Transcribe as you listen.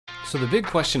So the big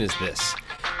question is this: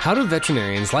 how do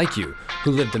veterinarians like you,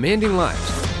 who live demanding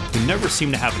lives, who never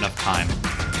seem to have enough time,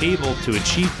 be able to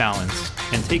achieve balance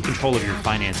and take control of your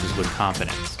finances with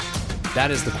confidence? That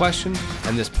is the question,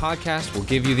 and this podcast will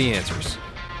give you the answers.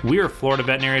 We are Florida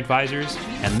Veterinary Advisors,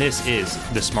 and this is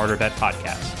the Smarter Vet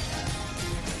Podcast.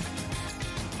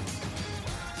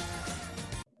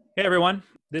 Hey everyone,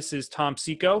 this is Tom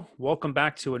Seco. Welcome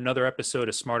back to another episode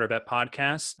of Smarter Vet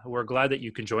Podcast. We're glad that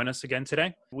you can join us again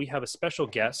today. We have a special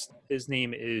guest. His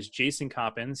name is Jason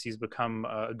Coppens. He's become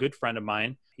a good friend of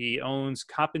mine. He owns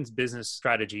Coppens Business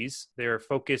Strategies. They're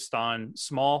focused on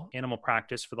small animal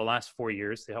practice for the last 4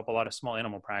 years. They help a lot of small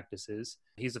animal practices.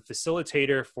 He's a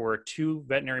facilitator for 2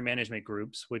 veterinary management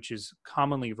groups, which is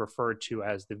commonly referred to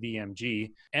as the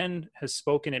VMG, and has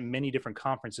spoken at many different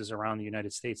conferences around the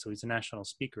United States. So he's a national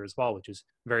speaker as well, which is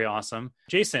very awesome.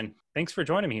 Jason, thanks for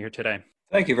joining me here today.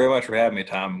 Thank you very much for having me,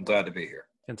 Tom. I'm glad to be here.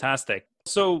 Fantastic.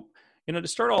 So, to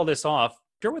start all this off,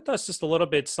 share with us just a little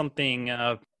bit something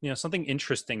something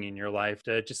interesting in your life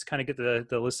to just kind of get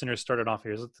the listeners started off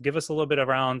here. So give us a little bit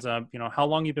around, how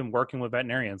long you've been working with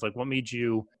veterinarians. Like what made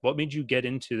you get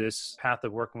into this path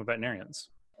of working with veterinarians?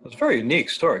 It's a very unique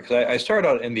story because I started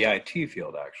out in the IT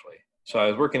field, actually. So I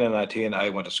was working in IT and I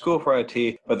went to school for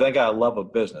IT, but then got a love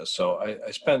of business. So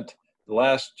I spent the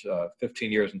last 15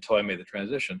 years until I made the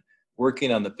transition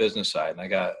working on the business side. And I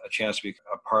got a chance to be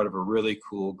a part of a really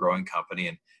cool growing company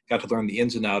and got to learn the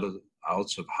ins and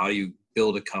outs of how you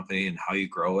build a company and how you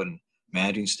grow it and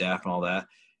managing staff and all that.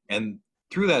 And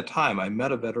through that time, I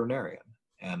met a veterinarian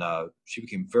and she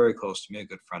became very close to me, a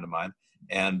good friend of mine.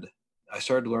 And I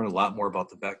started to learn a lot more about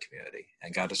the vet community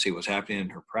and got to see what's happening in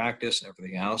her practice and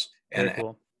everything else. And very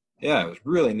cool. Yeah, it was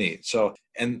really neat. So,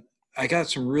 and I got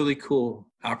some really cool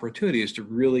opportunities to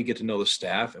really get to know the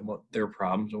staff and what their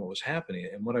problems and what was happening.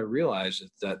 And what I realized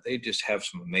is that they just have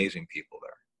some amazing people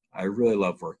there. I really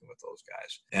love working with those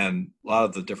guys. And a lot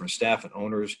of the different staff and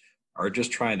owners are just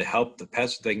trying to help the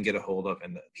pets that they can get a hold of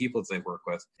and the people that they work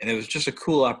with. And it was just a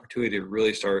cool opportunity to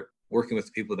really start working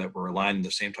with people that were aligned in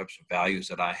the same types of values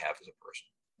that I have as a person.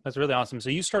 That's really awesome. So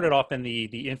you started off in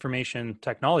the information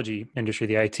technology industry,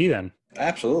 the IT then?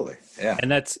 Absolutely. Yeah.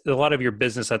 And that's a lot of your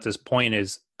business at this point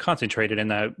is concentrated in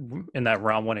that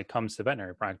realm when it comes to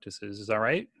veterinary practices. Is that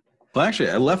right? Well,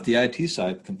 actually, I left the IT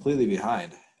side completely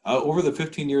behind. Over the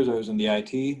 15 years I was in the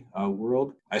IT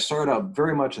world, I started out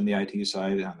very much in the IT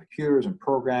side on the computers and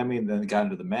programming, then got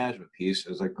into the management piece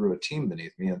as I grew a team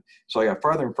beneath me. And so I got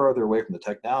farther and farther away from the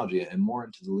technology and more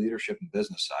into the leadership and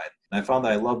business side. And I found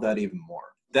that I loved that even more.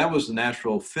 That was the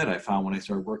natural fit I found when I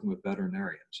started working with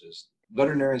veterinarians. Is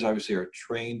veterinarians obviously are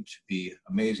trained to be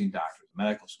amazing doctors,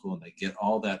 medical school, and they get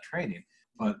all that training,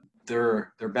 but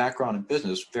their background in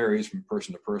business varies from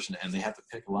person to person, and they have to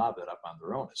pick a lot of it up on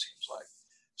their own, it seems like.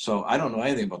 So I don't know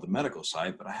anything about the medical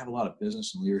side, but I have a lot of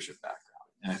business and leadership background.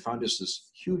 And I found just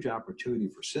this huge opportunity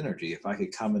for synergy if I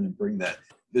could come in and bring that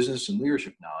business and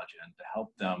leadership knowledge in to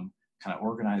help them kind of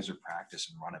organize their practice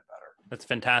and run it better. That's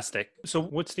fantastic. So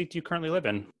what state do you currently live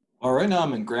in? Well, right now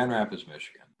I'm in Grand Rapids,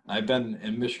 Michigan. I've been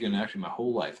in Michigan actually my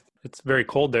whole life. It's very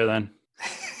cold there then.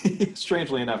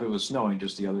 Strangely enough, it was snowing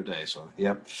just the other day. So,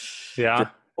 yep. Yeah.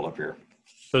 Cold up here.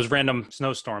 Those random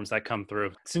snowstorms that come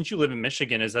through. Since you live in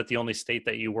Michigan, is that the only state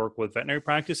that you work with veterinary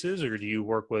practices, or do you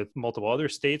work with multiple other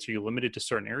states? Are you limited to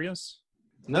certain areas?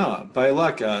 No, by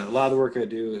luck, a lot of the work I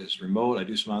do is remote. I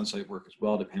do some on-site work as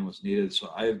well, depending on what's needed.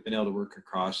 So I've been able to work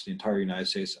across the entire United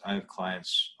States. I have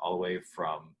clients all the way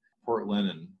from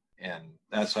Portland and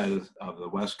that side of the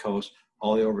West Coast,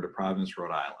 all the way over to Providence,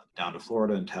 Rhode Island, down to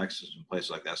Florida and Texas and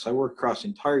places like that. So I work across the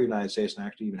entire United States and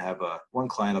actually even have one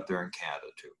client up there in Canada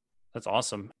too. That's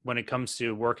awesome. When it comes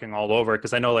to working all over,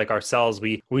 because I know like ourselves,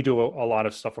 we do a lot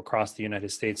of stuff across the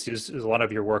United States. Is a lot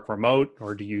of your work remote,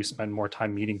 or do you spend more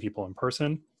time meeting people in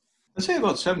person? I'd say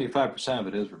about 75% of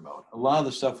it is remote. A lot of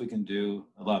the stuff we can do,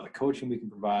 a lot of the coaching we can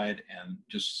provide, and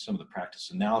just some of the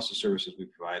practice analysis services we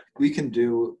provide, we can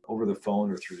do over the phone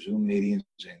or through Zoom meetings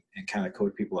and kind of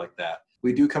coach people like that.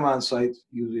 We do come on site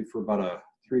usually for about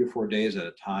 3 to 4 days at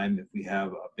a time. If we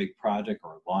have a big project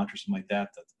or a launch or something like that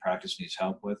the practice needs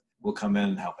help with, we'll come in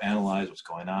and help analyze what's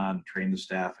going on, train the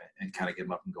staff, and kind of get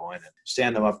them up and going and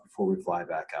stand them up before we fly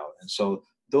back out. And so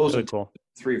those really cool.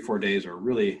 3 or 4 days are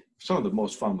really some of the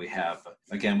most fun we have. But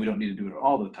again, we don't need to do it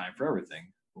all the time for everything,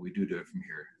 but we do it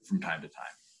from time to time.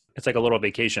 It's like a little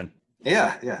vacation.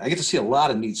 Yeah. I get to see a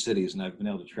lot of neat cities, and I've been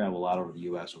able to travel a lot over the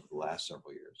U.S. over the last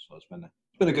several years. So it's been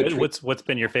a good trip. What's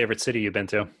been your favorite city you've been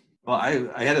to? Well,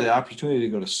 I had the opportunity to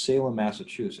go to Salem,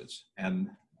 Massachusetts,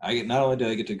 and not only did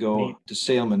I get to go to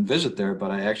Salem and visit there, but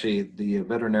the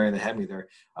veterinarian that had me there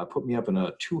put me up in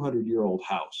a 200-year-old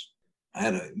house. I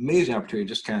had an amazing opportunity to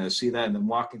just kind of see that, and then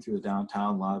walking through the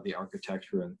downtown, a lot of the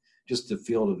architecture and just the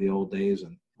feel of the old days,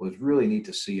 and was really neat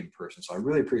to see in person. So I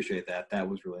really appreciate that. That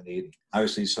was really neat. And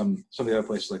obviously, some of the other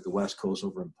places like the West Coast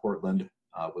over in Portland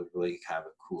was really kind of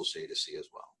a cool city to see as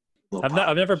well.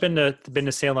 I've never been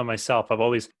to Salem myself.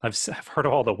 I've heard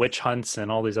of all the witch hunts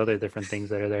and all these other different things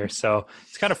that are there. So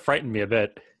it's kind of frightened me a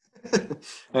bit.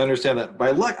 I understand that.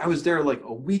 By luck, I was there like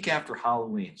a week after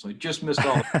Halloween, so I just missed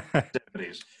all the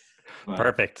activities.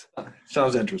 Perfect.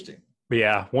 Sounds interesting.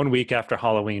 Yeah, 1 week after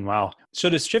Halloween. Wow. So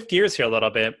to shift gears here a little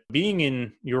bit, being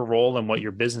in your role and what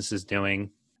your business is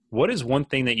doing, what is one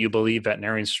thing that you believe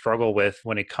veterinarians struggle with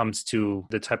when it comes to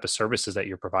the type of services that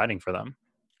you're providing for them?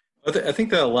 I think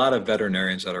that a lot of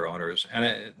veterinarians that are owners,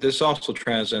 and this also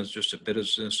transcends just to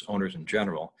business owners in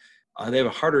general, they have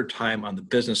a harder time on the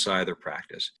business side of their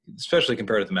practice, especially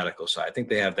compared to the medical side. I think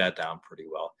they have that down pretty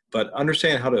well. But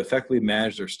understanding how to effectively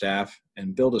manage their staff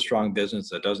and build a strong business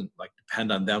that doesn't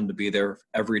depend on them to be there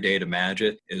every day to manage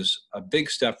it is a big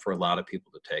step for a lot of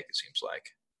people to take, it seems like.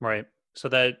 Right. So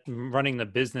that running the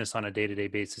business on a day-to-day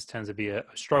basis tends to be a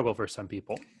struggle for some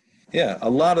people. Yeah, a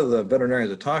lot of the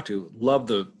veterinarians I talk to love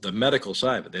the medical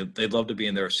side, but they'd love to be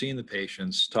in there seeing the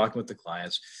patients, talking with the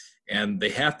clients, and they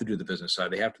have to do the business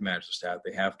side. They have to manage the staff.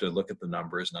 They have to look at the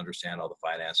numbers and understand all the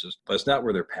finances, but it's not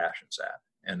where their passion's at.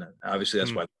 And obviously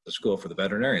that's why the school for the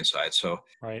veterinarian side. So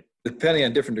right. Depending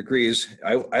on different degrees,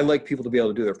 I like people to be able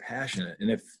to do their passion. And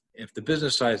if the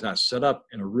business side is not set up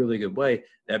in a really good way,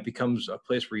 that becomes a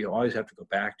place where you always have to go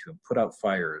back to and put out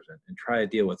fires and try to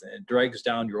deal with it. It drags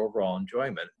down your overall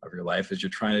enjoyment of your life as you're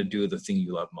trying to do the thing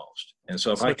you love most. And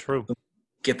so if I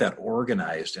get that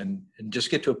organized and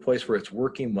just get to a place where it's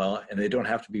working well and they don't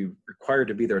have to be required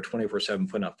to be there 24/7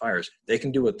 putting out fires, they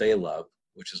can do what they love,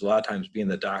 which is a lot of times being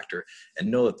the doctor, and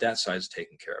know that side's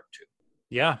taken care of too.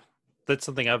 Yeah. That's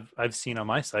something I've seen on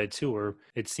my side too, where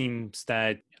it seems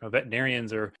that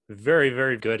veterinarians are very,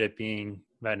 very good at being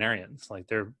veterinarians. Like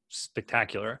they're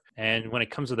spectacular. And when it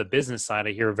comes to the business side,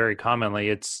 I hear very commonly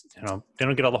it's, they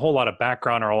don't get a whole lot of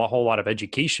background or a whole lot of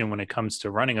education when it comes to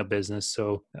running a business.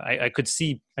 So I could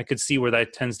see where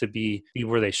that tends to be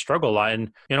where they struggle a lot.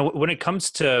 And, when it comes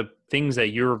to things that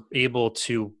you're able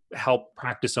to help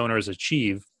practice owners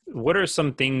achieve, what are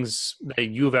some things that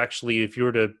you've actually, if you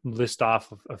were to list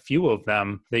off a few of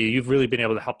them, that you've really been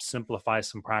able to help simplify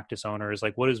some practice owners?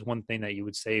 Like what is one thing that you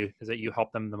would say is that you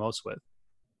help them the most with?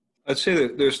 I'd say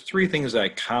that there's three things that I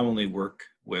commonly work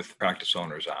with practice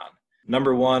owners on.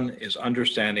 Number one is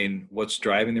understanding what's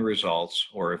driving the results,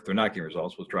 or if they're not getting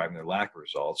results, what's driving their lack of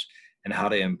results and how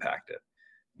to impact it.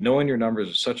 Knowing your numbers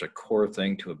is such a core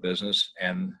thing to a business.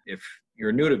 And if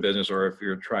you're new to business, or if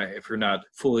you're not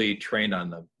fully trained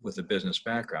with a business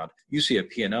background, you see a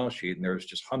P&L sheet and there's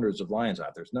just hundreds of lines on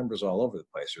it. There's numbers all over the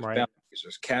place. There's balance sheets,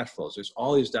 there's cash flows, there's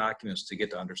all these documents to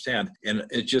get to understand. And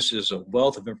it just is a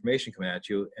wealth of information coming at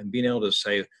you, and being able to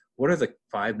say, what are the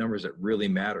 5 numbers that really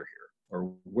matter here?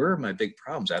 Or where are my big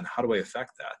problems at, and how do I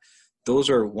affect that?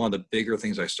 Those are one of the bigger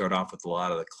things I start off with a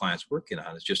lot of the clients working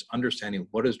on, is just understanding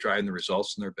what is driving the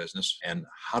results in their business and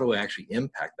how do I actually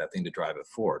impact that thing to drive it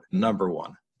forward. Number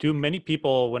one. Do many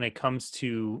people, when it comes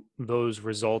to those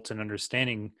results and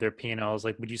understanding their P&Ls,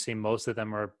 would you say most of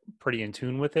them are pretty in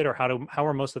tune with it, or how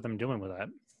are most of them doing with that?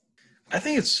 I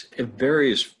think it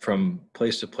varies from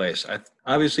place to place.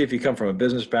 Obviously, if you come from a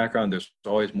business background, there's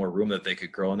always more room that they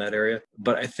could grow in that area.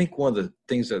 But I think one of the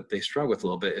things that they struggle with a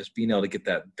little bit is being able to get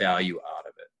that value out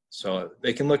of it. So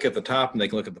they can look at the top and they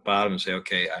can look at the bottom and say,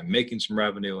 okay, I'm making some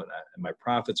revenue and my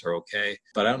profits are okay,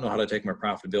 but I don't know how to take my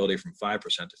profitability from 5%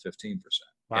 to 15%.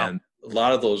 Wow. And a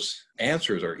lot of those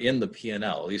answers are in the P&L,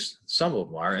 at least some of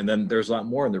them are. And then there's a lot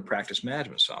more in their practice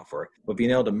management software. But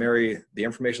being able to marry the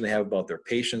information they have about their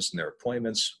patients and their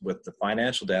appointments with the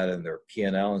financial data and their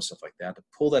P&L and stuff like that, to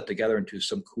pull that together into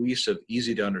some cohesive,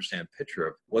 easy to understand picture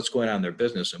of what's going on in their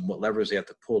business and what levers they have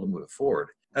to pull to move it forward.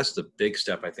 That's the big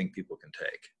step I think people can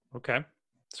take. Okay.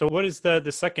 So what is the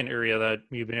second area that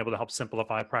you've been able to help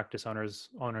simplify practice owners'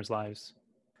 lives?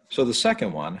 So the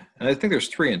second one, and I think there's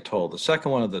 3 in total, the second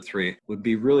one of the 3 would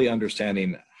be really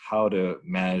understanding how to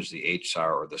manage the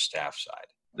HR or the staff side.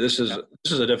 This is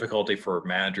a difficulty for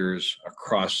managers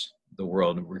across the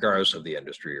world, regardless of the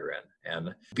industry you're in.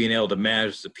 And being able to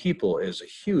manage the people is a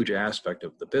huge aspect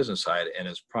of the business side, and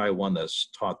it's probably one that's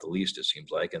taught the least, it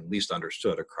seems like, and least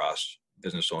understood across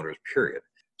business owners, period.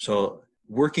 So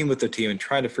working with the team and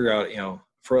trying to figure out,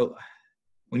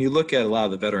 when you look at a lot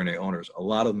of the veterinary owners, a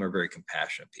lot of them are very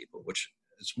compassionate people, which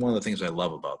is one of the things I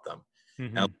love about them.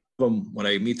 Mm-hmm. And when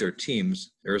I meet their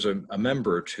teams, there's a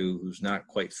member or two who's not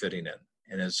quite fitting in.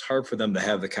 And it's hard for them to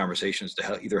have the conversations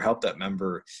to either help that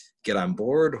member get on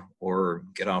board or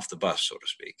get off the bus, so to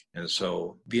speak. And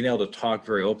so being able to talk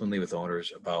very openly with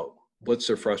owners about what's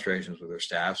their frustrations with their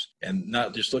staffs and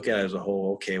not just look at it as a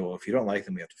whole, okay, well, if you don't like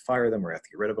them, we have to fire them or have to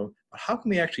get rid of them. But how can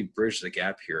we actually bridge the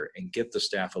gap here and get the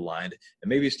staff aligned? And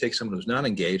maybe it's take someone who's not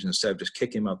engaged instead of just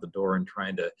kicking them out the door and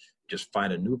trying to just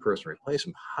find a new person to replace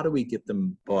them. How do we get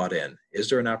them bought in? Is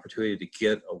there an opportunity to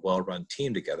get a well-run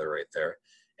team together right there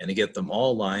and to get them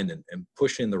all aligned and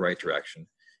pushing in the right direction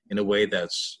in a way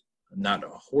that's not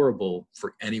horrible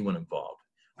for anyone involved?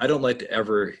 I don't like to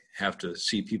ever have to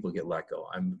see people get let go.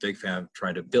 I'm a big fan of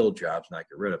trying to build jobs, not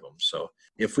get rid of them. So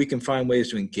if we can find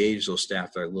ways to engage those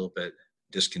staff that are a little bit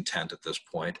discontent at this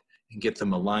point and get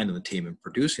them aligned in the team and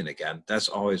producing again, that's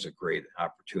always a great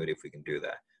opportunity if we can do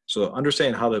that. So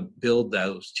understanding how to build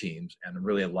those teams and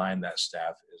really align that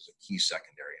staff is a key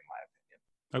secondary in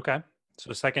my opinion. Okay.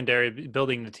 So secondary,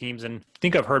 building the teams. And I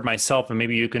think I've heard myself, and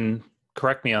maybe you can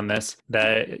correct me on this,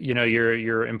 that, you know,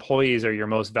 your employees are your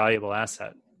most valuable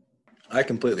asset. I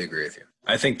completely agree with you.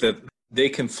 I think that they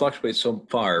can fluctuate so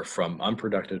far from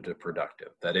unproductive to productive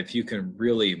that if you can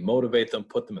really motivate them,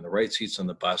 put them in the right seats on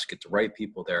the bus, get the right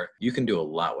people there, you can do a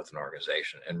lot with an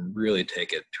organization and really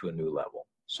take it to a new level.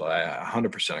 So I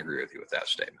 100% agree with you with that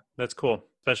statement. That's cool,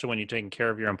 especially when you're taking care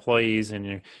of your employees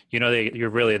and you're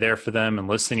really there for them and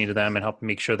listening to them and helping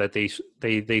make sure that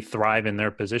they thrive in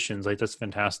their positions. Like, that's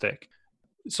fantastic.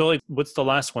 So like, what's the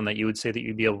last one that you would say that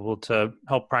you'd be able to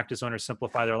help practice owners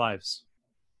simplify their lives?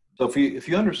 So if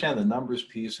you understand the numbers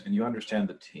piece and you understand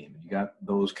the team, and you got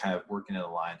those kind of working in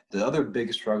a line, the other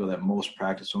big struggle that most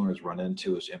practice owners run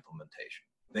into is implementation.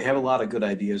 They have a lot of good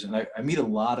ideas, and I meet a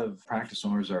lot of practice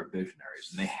owners that are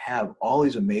visionaries, and they have all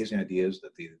these amazing ideas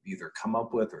that they either come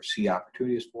up with or see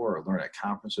opportunities for or learn at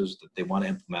conferences that they want to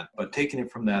implement. But taking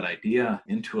it from that idea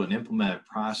into an implemented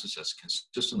process that's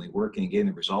consistently working and getting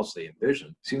the results they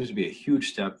envision seems to be a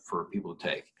huge step for people to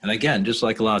take. And again, just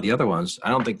like a lot of the other ones,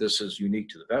 I don't think this is unique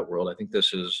to the vet world. I think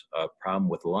this is a problem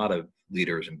with a lot of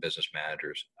leaders and business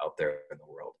managers out there in the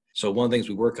world. So one of the things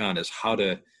we work on is how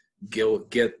to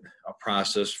get a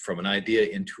process from an idea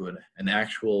into an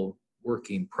actual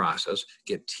working process,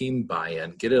 get team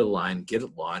buy-in, get it aligned, get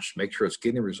it launched, make sure it's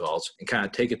getting results, and kind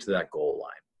of take it to that goal line.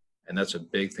 And that's a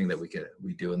big thing that we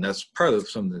do. And that's part of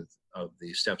some of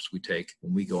the steps we take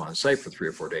when we go on site for 3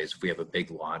 or 4 days. If we have a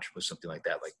big launch with something like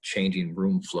that, like changing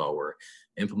room flow or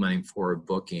implementing forward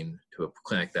booking to a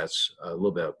clinic that's a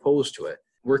little bit opposed to it,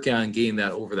 working on getting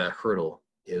that over that hurdle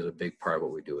is a big part of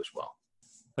what we do as well.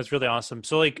 That's really awesome.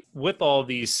 So like with all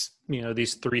these,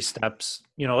 these 3 steps,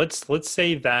 let's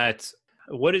say that,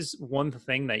 what is one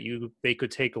thing that they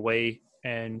could take away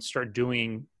and start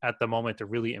doing at the moment to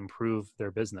really improve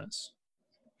their business?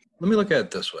 Let me look at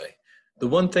it this way. The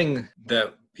one thing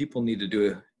that people need to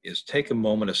do is take a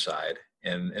moment aside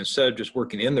and instead of just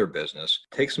working in their business,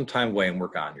 take some time away and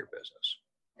work on your business.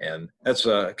 And that's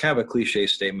a kind of a cliche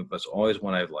statement, but it's always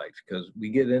one I've liked, because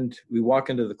we walk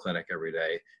into the clinic every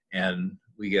day and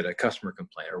we get a customer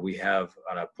complaint, or we have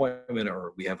an appointment,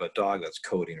 or we have a dog that's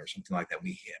coding or something like that.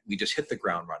 We just hit the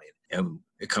ground running, and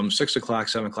it comes 6 o'clock,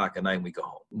 7 o'clock at night, and we go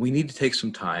home. We need to take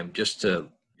some time just to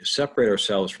separate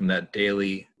ourselves from that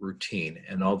daily routine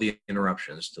and all the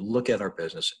interruptions to look at our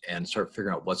business and start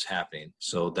figuring out what's happening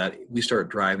so that we start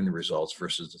driving the results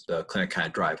versus the clinic kind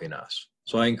of driving us.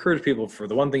 So I encourage people, for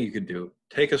the one thing you could do,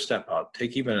 take a step out,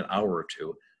 take even an hour or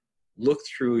two, look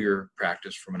through your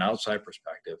practice from an outside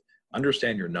perspective,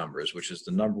 understand your numbers, which is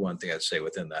the number one thing I'd say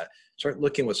within that. Start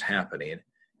looking what's happening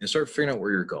and start figuring out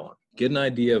where you're going. Get an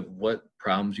idea of what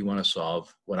problems you want to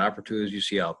solve, what opportunities you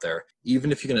see out there.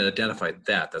 Even if you can identify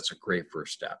that, that's a great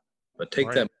first step. But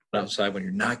take that outside when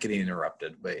you're not getting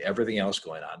interrupted by everything else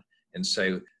going on and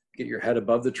say, get your head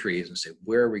above the trees and say,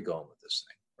 where are we going with this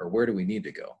thing? Or where do we need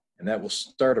to go? And that will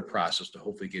start a process to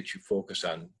hopefully get you focused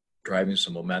on driving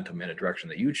some momentum in a direction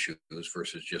that you choose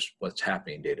versus just what's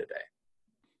happening day to day.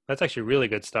 That's actually really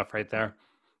good stuff right there.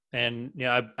 And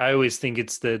I always think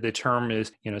it's the term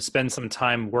is, spend some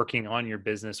time working on your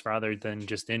business rather than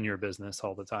just in your business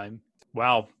all the time.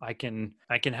 Wow, I can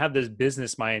have this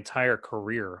business my entire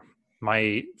career.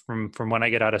 From when I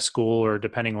get out of school, or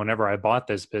depending whenever I bought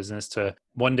this business, to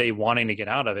one day wanting to get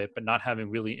out of it, but not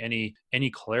having really any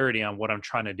clarity on what I'm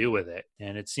trying to do with it.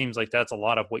 And it seems like that's a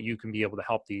lot of what you can be able to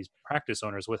help these practice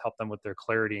owners with, help them with their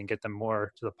clarity and get them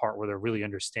more to the part where they're really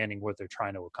understanding what they're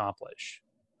trying to accomplish.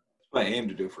 What I aim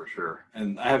to do for sure.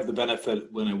 And I have the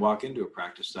benefit when I walk into a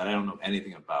practice that I don't know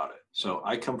anything about it. So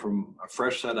I come from a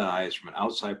fresh set of eyes from an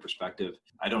outside perspective.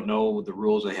 I don't know the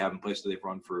rules they have in place that they've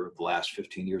run for the last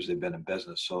 15 years they've been in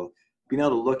business. So being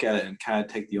able to look at it and kind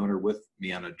of take the owner with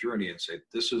me on a journey and say,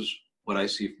 this is what I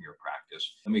see from your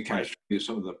practice. Let me kind of show you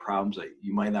some of the problems that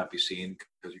you might not be seeing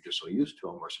because you're just so used to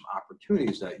them, or some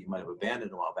opportunities that you might have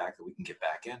abandoned a while back that we can get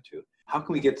back into. How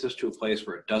can we get this to a place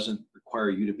where it doesn't require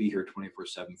you to be here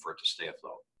 24/7 for it to stay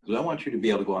afloat? Because I want you to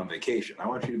be able to go on vacation. I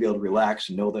want you to be able to relax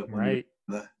and know that when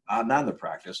you're not in the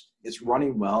practice, it's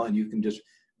running well, and you can just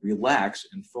relax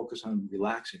and focus on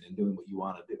relaxing and doing what you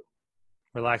want to do.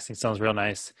 Relaxing sounds real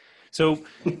nice. So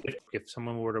if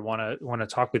someone were to want to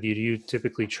talk with you, do you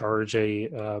typically charge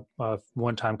a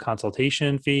one-time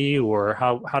consultation fee, or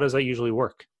how does that usually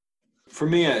work? For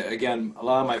me, again, a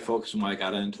lot of my focus and why I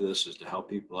got into this is to help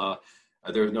people out.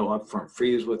 There's no upfront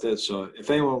fees with it. So if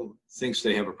anyone thinks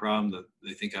they have a problem that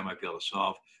they think I might be able to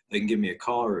solve, they can give me a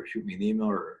call or shoot me an email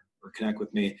or connect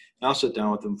with me. And I'll sit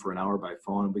down with them for an hour by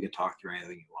phone, and we can talk through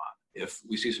anything you want. If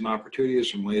we see some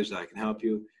opportunities, some ways that I can help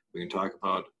you, we can talk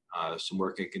about some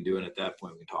work I can do. And at that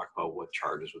point, we can talk about what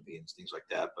charges would be and things like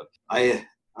that. But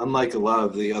unlike a lot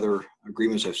of the other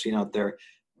agreements I've seen out there,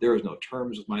 there is no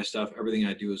terms with my stuff. Everything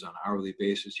I do is on an hourly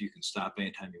basis. You can stop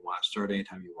anytime you want, start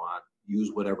anytime you want,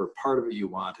 use whatever part of it you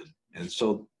want. And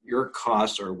so your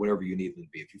costs are whatever you need them to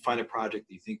be. If you find a project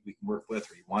that you think we can work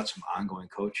with, or you want some ongoing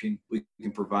coaching, we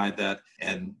can provide that.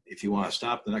 And if you want to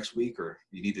stop the next week, or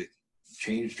you need to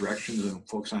change directions and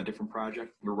focus on a different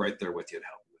project, we're right there with you to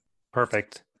help you.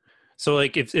 Perfect. So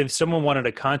like if someone wanted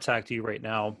to contact you right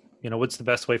now, what's the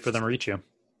best way for them to reach you?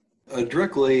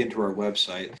 Directly into our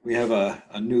website. We have a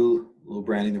new little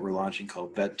branding that we're launching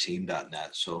called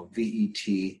vetteam.net. So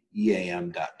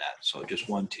VETEAM.net. So just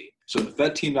one T. So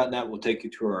vetteam.net will take you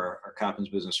to our Coppins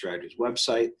Business Strategies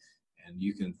website, and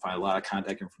you can find a lot of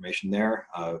contact information there.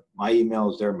 My email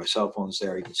is there. My cell phone is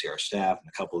there. You can see our staff and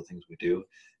a couple of things we do.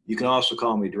 You can also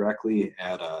call me directly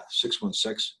at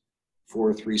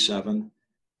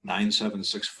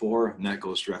 616-437-9764, and that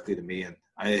goes directly to me. And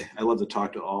I love to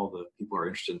talk to all the people who are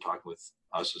interested in talking with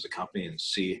us as a company and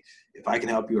see if I can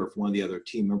help you, or if one of the other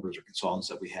team members or consultants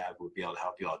that we have would be able to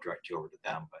help you. I'll direct you over to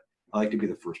them. But I like to be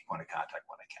the first point of contact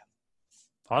when I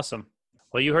can. Awesome.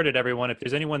 Well, you heard it, everyone. If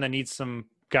there's anyone that needs some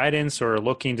guidance or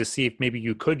looking to see if maybe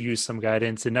you could use some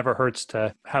guidance, it never hurts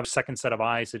to have a second set of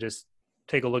eyes to just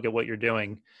take a look at what you're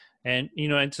doing. And,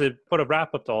 and to put a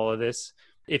wrap up to all of this,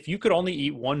 if you could only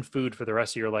eat one food for the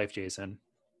rest of your life, Jason,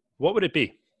 what would it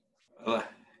be?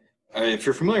 If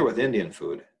you're familiar with Indian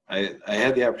food, I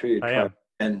had the opportunity to try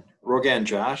and Rogan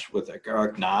Josh with a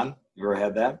garlic naan. You ever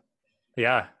had that?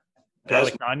 Yeah.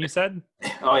 Garlic naan, you said?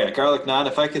 Oh, yeah. Garlic naan.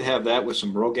 If I could have that with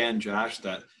some Rogan Josh,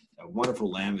 that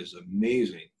wonderful lamb is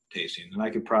amazing tasting. And I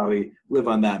could probably live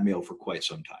on that meal for quite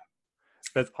some time.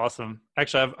 That's awesome.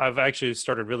 Actually, I've actually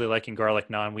started really liking garlic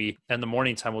naan. In the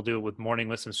morning time, we'll do it with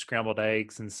some scrambled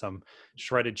eggs and some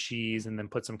shredded cheese, and then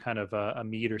put some kind of a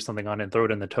meat or something on it and throw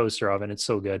it in the toaster oven. It's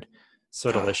so good.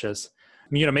 So delicious.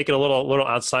 Make it a little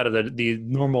outside of the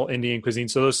normal Indian cuisine.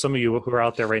 So those, some of you who are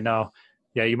out there right now,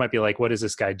 yeah, you might be like, what is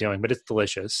this guy doing? But it's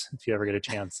delicious if you ever get a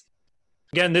chance.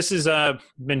 Again, this has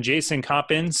been Jason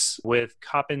Coppins with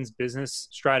Coppins Business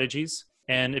Strategies.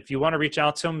 And if you want to reach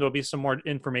out to him, there'll be some more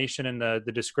information in the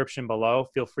description below.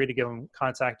 Feel free to give him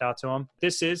contact out to him.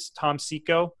 This is Tom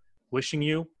Seco, wishing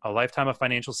you a lifetime of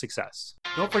financial success.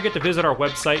 Don't forget to visit our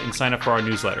website and sign up for our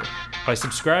newsletter. By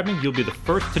subscribing, you'll be the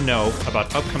first to know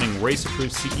about upcoming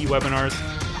race-approved CE webinars,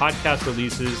 podcast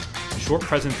releases, short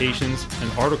presentations,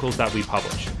 and articles that we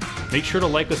publish. Make sure to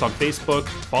like us on Facebook,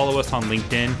 follow us on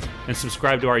LinkedIn, and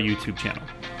subscribe to our YouTube channel.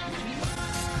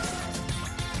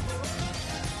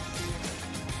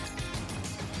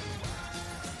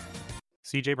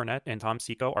 CJ Burnett and Tom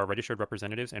Seco are registered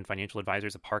representatives and financial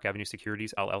advisors of Park Avenue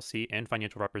Securities, LLC, and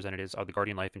financial representatives of the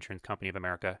Guardian Life Insurance Company of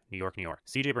America, New York, New York.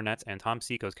 CJ Burnett's and Tom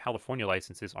Seco's California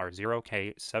licenses are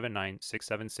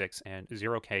 0K79676 and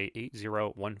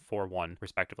 0K80141,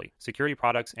 respectively. Security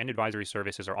products and advisory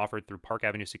services are offered through Park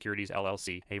Avenue Securities,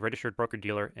 LLC, a registered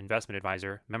broker-dealer, investment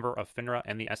advisor, member of FINRA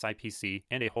and the SIPC,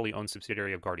 and a wholly owned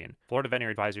subsidiary of Guardian. Florida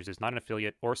Veterinary Advisors is not an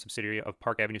affiliate or subsidiary of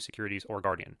Park Avenue Securities or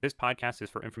Guardian. This podcast is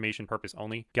for information purpose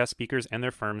only. Guest speakers and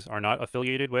their firms are not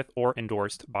affiliated with or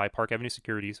endorsed by Park Avenue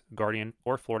Securities, Guardian,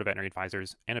 or Florida Veterinary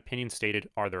Advisors, and opinions stated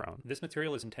are their own. This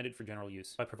material is intended for general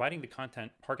use. By providing the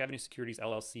content, Park Avenue Securities,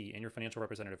 LLC, and your financial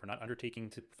representative are not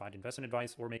undertaking to provide investment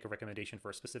advice or make a recommendation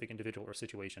for a specific individual or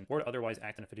situation, or to otherwise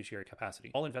act in a fiduciary capacity.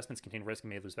 All investments contain risk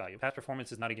and may lose value. Past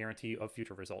performance is not a guarantee of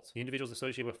future results. The individuals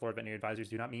associated with Florida Veterinary Advisors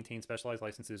do not maintain specialized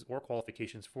licenses or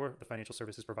qualifications for the financial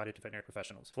services provided to veterinary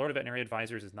professionals. Florida Veterinary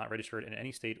Advisors is not registered in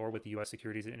any state or with the U.S.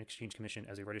 Securities and Exchange Commission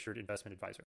as a registered investment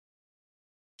advisor.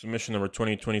 Submission number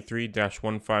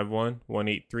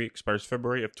 2023-151183 expires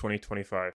February of 2025.